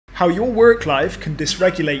How your work life can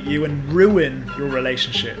dysregulate you and ruin your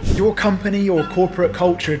relationship. Your company or corporate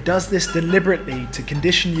culture does this deliberately to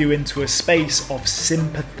condition you into a space of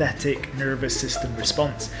sympathetic nervous system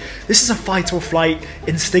response. This is a fight or flight,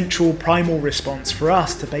 instinctual, primal response for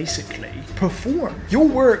us to basically perform. Your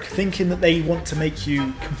work thinking that they want to make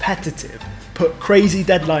you competitive, put crazy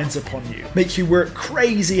deadlines upon you, make you work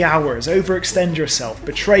crazy hours, overextend yourself,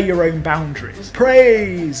 betray your own boundaries,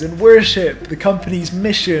 praise and worship the company's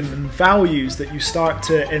mission and values, that you start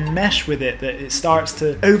to enmesh with it, that it starts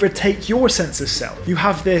to overtake your sense of self. You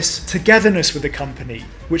have this togetherness with the company,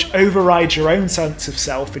 which overrides your own sense of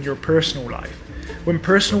self in your personal life. When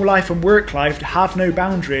personal life and work life have no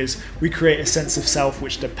boundaries, we create a sense of self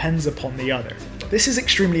which depends upon the other. This is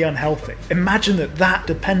extremely unhealthy. Imagine that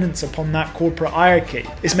dependence upon that corporate hierarchy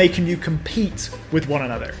is making you compete with one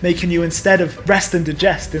another, making you, instead of rest and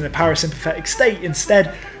digest in a parasympathetic state,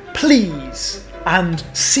 instead please and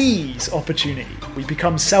seize opportunity. We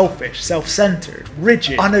become selfish, self-centered,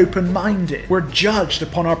 rigid, unopen-minded. We're judged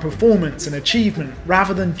upon our performance and achievement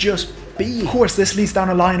rather than just be. Of course, this leads down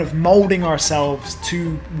a line of molding ourselves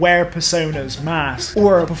to wear personas, masks,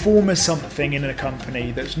 or perform as something in a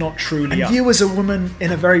company that's not truly us. You as a woman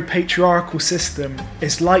in a very patriarchal system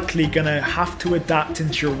is likely gonna have to adapt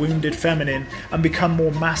into your wounded feminine and become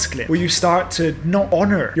more masculine, where you start to not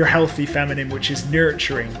honor your healthy feminine, which is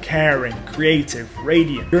nurturing, caring, creative,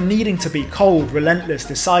 radiant. You're needing to be cold, relentless,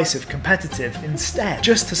 decisive, competitive instead,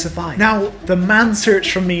 just to survive. Now, The Man's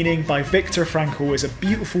Search for Meaning by Viktor Frankl is a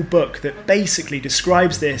beautiful book that basically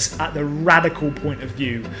describes this at the radical point of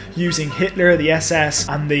view, using Hitler, the SS,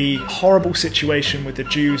 and the horrible situation with the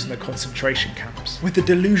Jews in the concentration camps. With the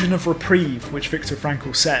delusion of reprieve, which Viktor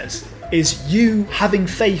Frankl says, is you having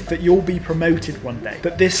faith that you'll be promoted one day,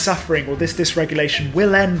 that this suffering or this dysregulation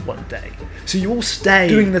will end one day. So you'll stay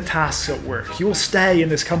doing the tasks at work, you'll stay in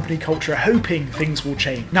this company culture hoping things will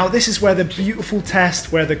change. Now this is where the beautiful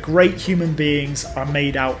test, where the great human beings are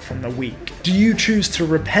made out from the weak. Do you choose to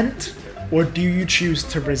repent, or do you choose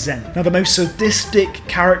to resent? Now, the most sadistic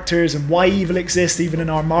characters and why evil exists even in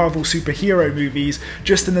our Marvel superhero movies,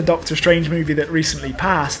 just in the Doctor Strange movie that recently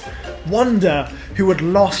passed, Wanda, who had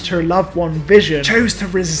lost her loved one Vision, chose to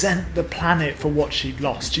resent the planet for what she'd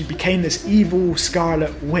lost. She became this evil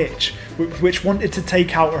Scarlet Witch, which wanted to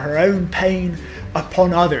take out her own pain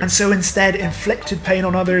upon others, and so instead inflicted pain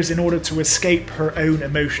on others in order to escape her own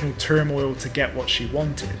emotional turmoil to get what she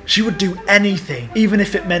wanted. She would do anything, even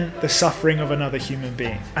if it meant the suffering of another human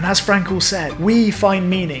being. And as Frankl said, we find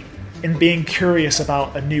meaning in being curious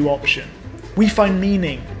about a new option. We find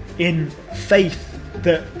meaning in faith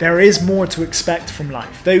that there is more to expect from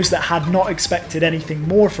life. Those that had not expected anything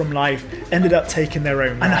more from life ended up taking their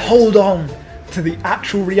own lives. And hold on to the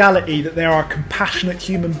actual reality that there are compassionate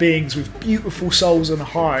human beings with beautiful souls and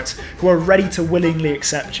hearts who are ready to willingly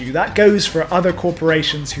accept you. That goes for other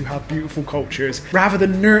corporations who have beautiful cultures, rather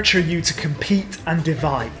than nurture you to compete and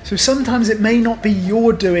divide. So sometimes it may not be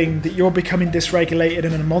your doing that you're becoming dysregulated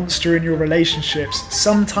and a monster in your relationships.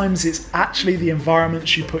 Sometimes it's actually the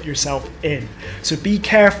environments you put yourself in. So be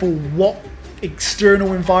careful what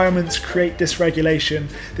external environments create dysregulation,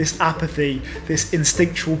 this apathy, this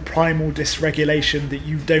instinctual primal dysregulation that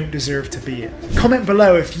you don't deserve to be in. Comment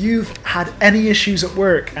below if you've had any issues at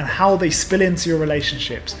work and how they spill into your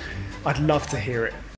relationships. I'd love to hear it.